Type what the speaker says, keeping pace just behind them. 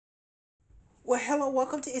Well, hello,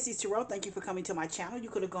 welcome to Izzy's Tarot. Thank you for coming to my channel. You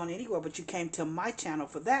could have gone anywhere, but you came to my channel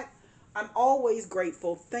for that. I'm always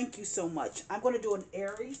grateful. Thank you so much. I'm going to do an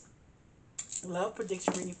Aries love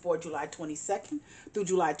prediction reading for July 22nd through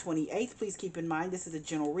July 28th. Please keep in mind this is a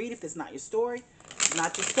general read. If it's not your story,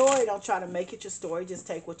 not your story. Don't try to make it your story. Just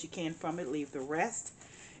take what you can from it. Leave the rest.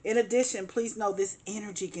 In addition, please know this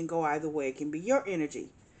energy can go either way. It can be your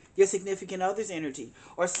energy, your significant other's energy,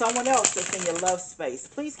 or someone else that's in your love space.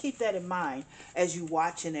 Please keep that in mind as you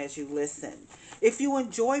watch and as you listen. If you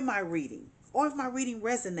enjoy my reading, or if my reading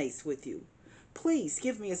resonates with you, please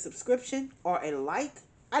give me a subscription or a like.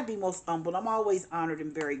 I'd be most humbled. I'm always honored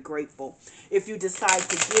and very grateful if you decide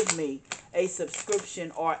to give me a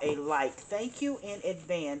subscription or a like. Thank you in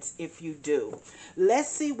advance if you do. Let's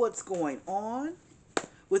see what's going on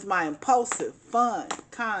with my impulsive, fun,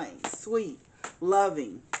 kind, sweet,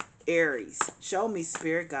 loving Aries. Show me,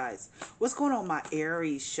 Spirit guys. What's going on, my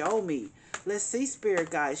Aries? Show me. Let's see, Spirit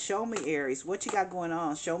guys. Show me, Aries. What you got going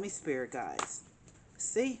on? Show me, Spirit guys.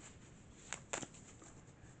 See?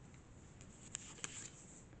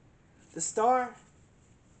 The Star.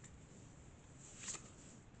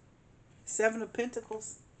 Seven of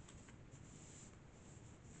Pentacles.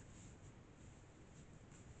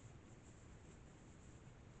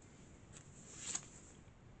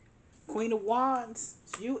 Queen of Wands.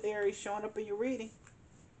 It's you, Aries, showing up in your reading.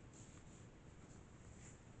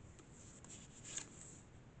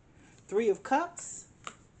 Three of Cups.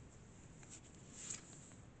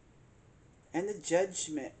 And the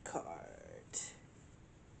Judgment card.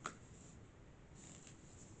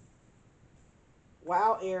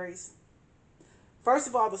 Wow, Aries. First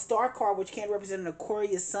of all, the Star card, which can represent an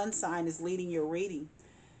Aquarius sun sign, is leading your reading.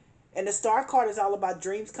 And the Star card is all about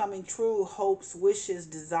dreams coming true, hopes, wishes,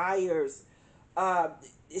 desires.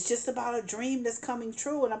 It's just about a dream that's coming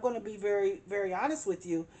true. And I'm going to be very, very honest with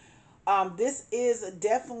you. This is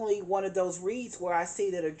definitely one of those reads where I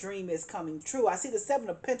see that a dream is coming true. I see the Seven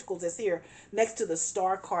of Pentacles that's here next to the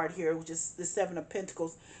Star card here, which is the Seven of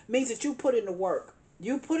Pentacles. Means that you put in the work.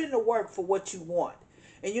 You put in the work for what you want.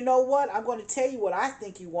 And you know what? I'm going to tell you what I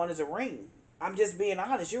think you want is a ring. I'm just being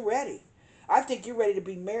honest. You're ready. I think you're ready to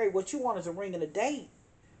be married. What you want is a ring and a date.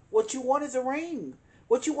 What you want is a ring.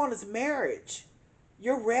 What you want is marriage.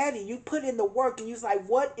 You're ready. You put in the work and you're like,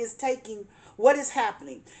 what is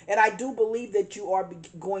happening? And I do believe that you are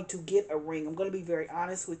going to get a ring. I'm going to be very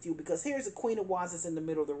honest with you because here's the Queen of Wands that's in the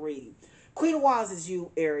middle of the reading. Queen of Wands is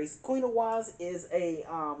you, Aries. Queen of Wands is a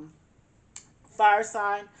fire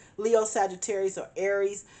sign, Leo, Sagittarius, or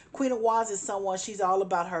Aries. Queen of Wands is someone, she's all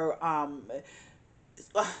about her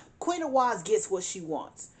Queen of Wands gets what she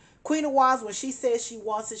wants. Queen of Wands, when she says she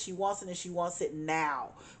wants it, she wants it, and she wants it now.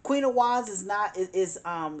 Queen of Wands is not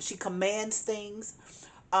she commands things.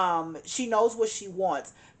 She knows what she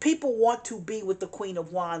wants. People want to be with the Queen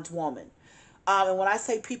of Wands woman. And when I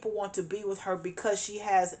say people want to be with her, because she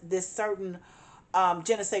has this certain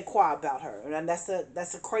je ne sais quoi about her, and that's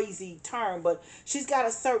a crazy term, but she's got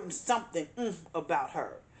a certain something about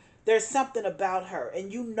her. There's something about her,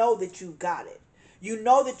 and you know that you've got it. You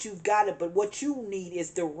know that you've got it, but what you need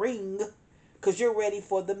is the ring, because you're ready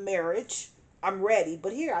for the marriage. I'm ready,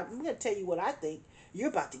 but here I'm going to tell you what I think. You're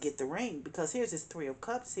about to get the ring, because here's this Three of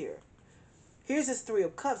Cups here. Here's this Three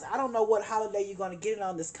of Cups. I don't know what holiday you're going to get it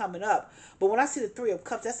on that's coming up. But when I see the Three of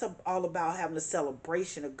Cups, that's all about having a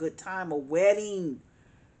celebration, a good time, a wedding.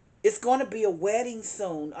 It's going to be a wedding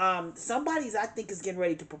soon. Somebody's, I think, is getting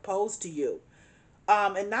ready to propose to you.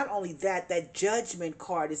 And not only that, that Judgment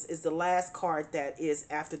card is the last card that is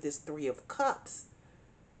after this Three of Cups.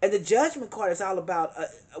 And the Judgment card is all about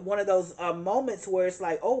one of those moments where it's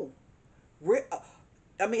like, oh,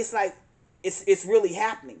 I mean, it's like, it's really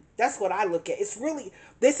happening. That's what I look at.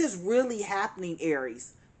 This is really happening,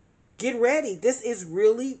 Aries. Get ready. This is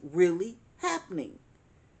really, really happening.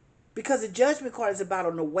 Because the Judgment card is about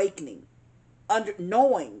an awakening,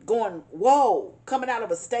 knowing, going, whoa, coming out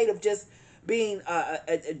of a state of just being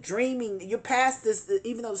dreaming. You're past this,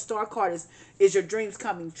 even though the Star card is your dreams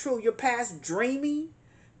coming true. You're past dreaming.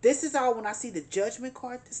 This is all when I see the Judgment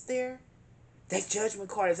card that's there. That Judgment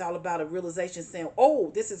card is all about a realization saying, oh,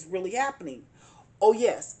 this is really happening. Oh,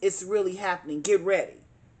 yes, it's really happening. Get ready.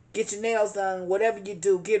 Get your nails done. Whatever you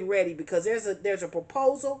do, get ready, because there's a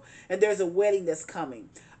proposal and there's a wedding that's coming.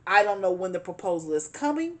 I don't know when the proposal is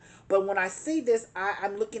coming, but when I see this,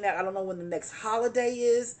 I'm looking at, I don't know when the next holiday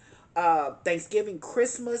is, Thanksgiving,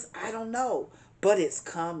 Christmas, I don't know, but it's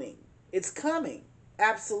coming. It's coming.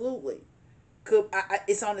 Absolutely.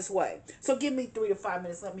 It's on its way. So give me 3 to 5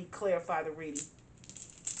 minutes. Let me clarify the reading.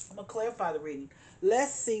 I'm going to clarify the reading.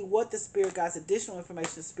 Let's see what the spirit guides, additional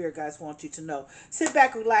information the spirit guides want you to know. Sit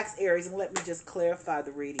back, relax, Aries, and let me just clarify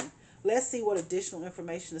the reading. Let's see what additional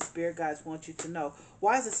information the spirit guides want you to know.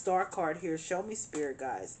 Why is a star card here? Show me, spirit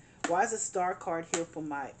guides. Why is a star card here for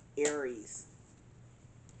my Aries?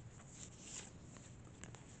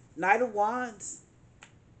 Knight of Wands.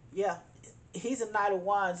 Yeah, he's a Knight of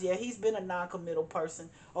Wands. Yeah, he's been a non-committal person.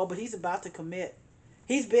 Oh, but he's about to commit.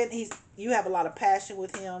 You have a lot of passion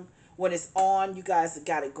with him. When it's on, you guys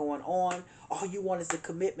got it going on. All you want is a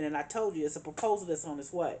commitment, and I told you it's a proposal that's on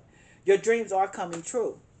its way. Your dreams are coming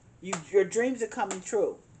true. Your dreams are coming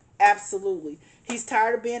true. Absolutely. He's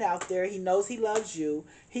tired of being out there. He knows he loves you.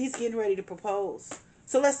 He's getting ready to propose.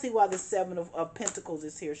 So let's see why the Seven of Pentacles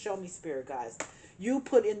is here. Show me, spirit guys. You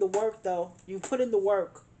put in the work, though. You put in the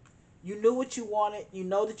work. You knew what you wanted. You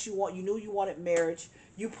know that you knew you wanted marriage.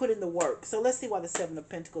 You put in the work. So let's see why the Seven of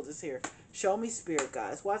Pentacles is here. Show me, spirit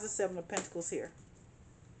guys. Why is the Seven of Pentacles here?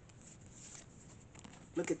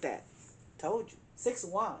 Look at that. Told you. Six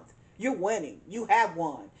of Wands. You're winning. You have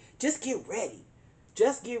won. Just get ready.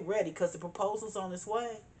 Just get ready because the proposal's on its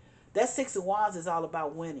way. That Six of Wands is all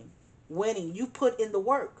about winning. Winning. You put in the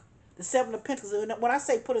work. The Seven of Pentacles. When I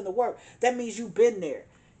say put in the work, that means you've been there.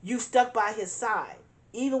 You stuck by his side.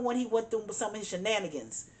 Even when he went through some of his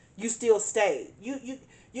shenanigans, you still stayed.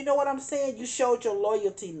 You know what I'm saying? You showed your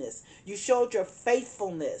loyaltiness. You showed your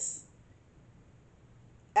faithfulness.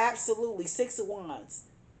 Absolutely. Six of Wands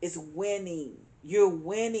is winning. You're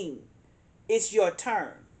winning. It's your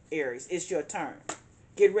turn, Aries. It's your turn.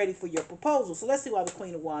 Get ready for your proposal. So let's see why the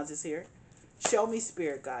Queen of Wands is here. Show me,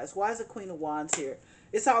 spirit guys. Why is the Queen of Wands here?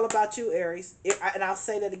 It's all about you, Aries. And I'll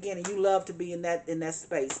say that again. And you love to be in that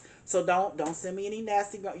space. So don't send me any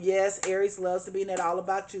nasty. Yes, Aries loves to be in that all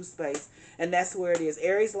about you space, and that's where it is.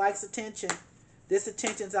 Aries likes attention. This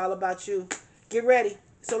attention's all about you. Get ready.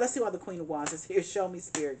 So let's see why the Queen of Wands is here. Show me,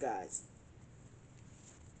 spirit guys.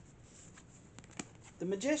 The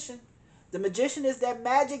Magician. The Magician is that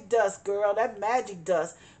magic dust, girl. That magic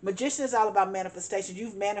dust. Magician is all about manifestation.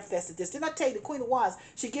 You've manifested this. Didn't I tell you the Queen of Wands?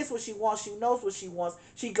 She gets what she wants. She knows what she wants.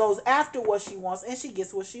 She goes after what she wants, and she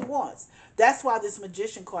gets what she wants. That's why this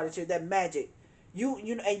Magician card is here. That magic.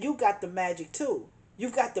 And you got the magic too.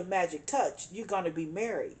 You've got the magic touch. You're gonna be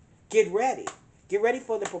married. Get ready. Get ready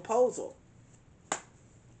for the proposal.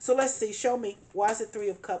 So let's see. Show me. Why is it Three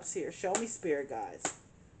of Cups here? Show me, spirit guys.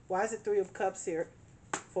 Why is it Three of Cups here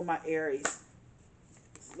for my Aries?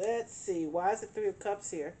 Let's see. Why is it Three of Cups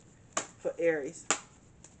here for Aries?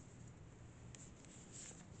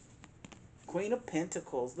 Queen of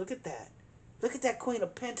Pentacles. Look at that. Look at that Queen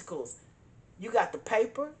of Pentacles. You got the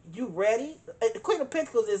paper. You ready? The Queen of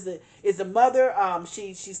Pentacles is the mother.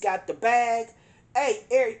 She's got the bag. Hey,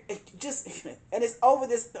 Aries, just and it's over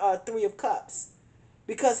this Three of Cups.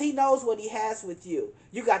 Because he knows what he has with you.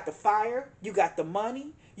 You got the fire. You got the money.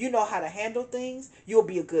 You know how to handle things. You'll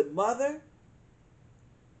be a good mother.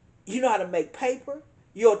 You know how to make paper.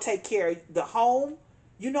 You'll take care of the home.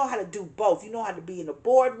 You know how to do both. You know how to be in the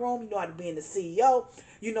boardroom. You know how to be in the CEO.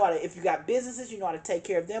 You know how to, if you got businesses, you know how to take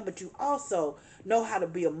care of them. But you also know how to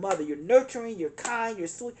be a mother. You're nurturing. You're kind. You're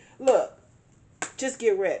sweet. Look, just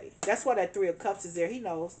get ready. That's why that Three of Cups is there. He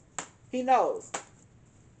knows. He knows.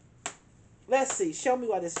 Let's see. Show me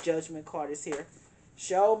why this Judgment card is here.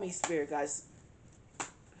 Show me, spirit guys.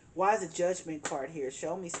 Why is the Judgment card here?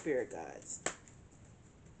 Show me, spirit guides.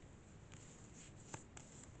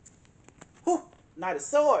 Whew, Knight of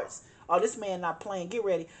Swords. Oh, this man not playing. Get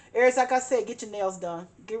ready. Aries, like I said, get your nails done.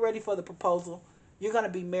 Get ready for the proposal. You're going to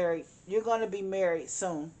be married. You're going to be married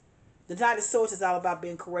soon. The Knight of Swords is all about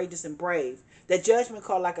being courageous and brave. That Judgment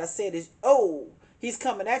card, like I said, is, oh, he's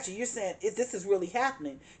coming at you. You're saying, this is really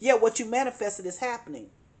happening. Yeah, what you manifested is happening.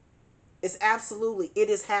 It's absolutely,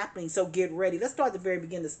 it is happening. So get ready. Let's start at the very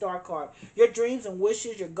beginning. The Star card. Your dreams and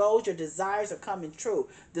wishes, your goals, your desires are coming true.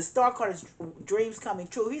 The Star card is dreams coming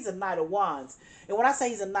true. He's a Knight of Wands. And when I say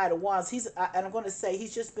he's a Knight of Wands, and I'm going to say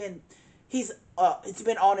it's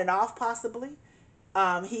been on and off possibly.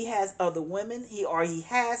 He has other women. He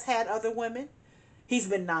has had other women. He's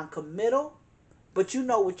been non-committal. But you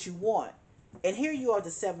know what you want. And here you are,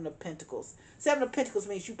 the Seven of Pentacles. Seven of Pentacles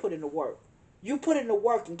means you put in the work. You put in the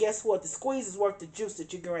work, and guess what? The squeeze is worth the juice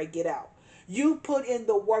that you're going to get out. You put in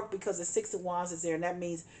the work because the Six of Wands is there, and that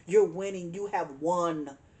means you're winning. You have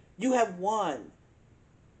won. You have won.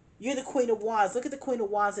 You're the Queen of Wands. Look at the Queen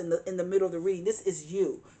of Wands in the middle of the reading. This is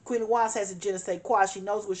you. Queen of Wands has a je ne sais quoi. She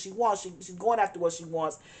knows what she wants. She's going after what she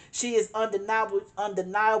wants. She is undeniable.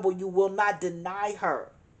 Undeniable. You will not deny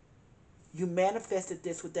her. You manifested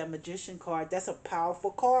this with that Magician card. That's a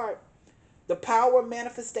powerful card. The power of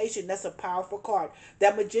manifestation, that's a powerful card.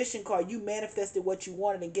 That Magician card, you manifested what you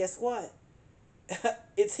wanted, and guess what?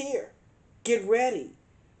 It's here. Get ready.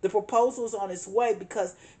 The proposal is on its way,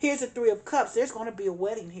 because here's the Three of Cups. There's going to be a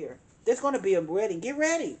wedding here. There's going to be a wedding. Get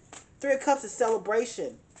ready. Three of Cups is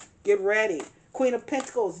celebration. Get ready. Queen of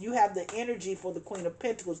Pentacles, you have the energy for the Queen of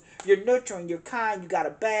Pentacles. You're nurturing, you're kind, you got a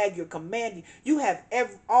bag, you're commanding. You have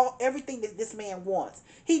everything that this man wants.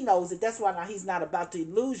 He knows it. That's why now he's not about to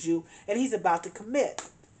lose you, and he's about to commit.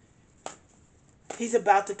 He's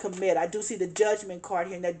about to commit. I do see the Judgment card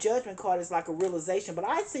here, and that Judgment card is like a realization, but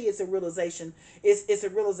I see it's a realization. It's a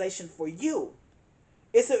realization for you.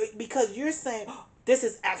 Because you're saying, oh, this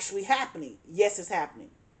is actually happening. Yes, it's happening.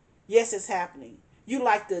 Yes, it's happening. You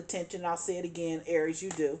like the attention. I'll say it again, Aries,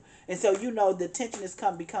 you do. And so you know the attention is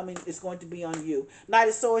it's going to be on you. Knight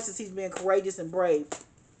of Swords says he's being courageous and brave.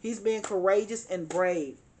 He's being courageous and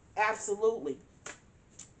brave. Absolutely.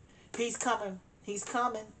 He's coming. He's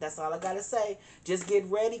coming. That's all I got to say. Just get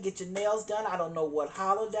ready. Get your nails done. I don't know what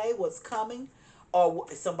holiday, what's coming. Or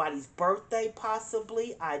somebody's birthday,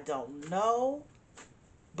 possibly. I don't know.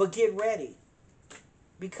 But get ready.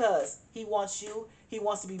 Because he wants you. He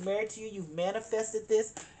wants to be married to you. You've manifested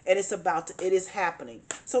this. And it is happening.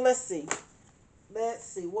 So let's see. Let's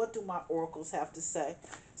see. What do my oracles have to say?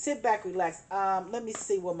 Sit back, relax. Let me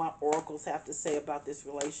see what my oracles have to say about this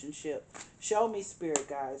relationship. Show me, spirit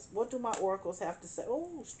guys. What do my oracles have to say?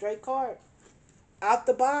 Oh, straight card. Out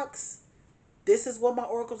the box. This is what my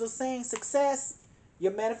oracles are saying. Success.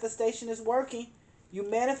 Your manifestation is working. You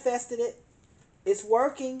manifested it. It's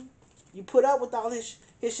working. You put up with all his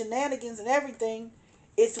shenanigans and everything.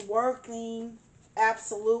 It's working.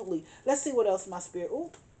 Absolutely. Let's see what else my spirit.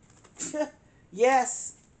 Ooh.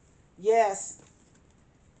 Yes. Yes.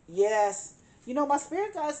 Yes. You know, my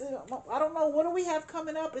spirit guys, I don't know. What do we have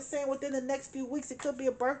coming up? It's saying within the next few weeks. It could be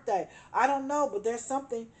a birthday. I don't know. But there's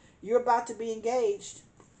something. You're about to be engaged.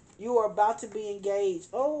 You are about to be engaged.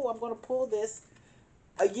 Oh, I'm going to pull this.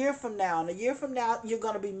 A year from now. And a year from now, you're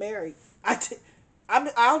going to be married.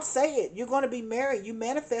 I'll say it. You're going to be married. You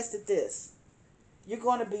manifested this. You're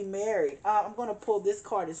going to be married. I'm going to pull this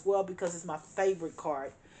card as well because it's my favorite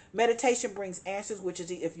card. Meditation brings answers, which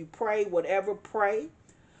is if you pray, whatever, pray.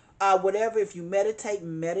 Whatever, if you meditate,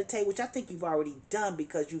 which I think you've already done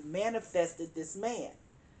because you've manifested this man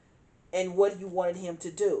and what you wanted him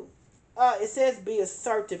to do. It says be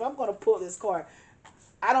assertive. I'm going to pull this card.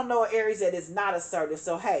 I don't know Aries that is not assertive,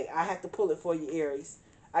 so hey, I have to pull it for you, Aries.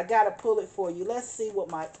 I got to pull it for you. Let's see what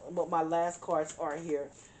my last cards are here.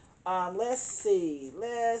 Let's see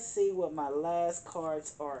what my last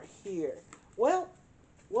cards are here. Well,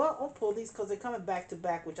 I'll pull these because they're coming back to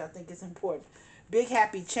back, which I think is important. Big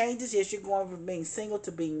happy changes. Yes, you're going from being single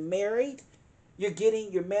to being married.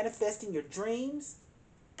 You're manifesting your dreams.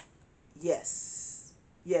 Yes.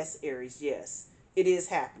 Yes, Aries, yes. It is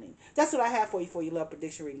happening. That's what I have for you love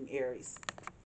prediction reading, Aries.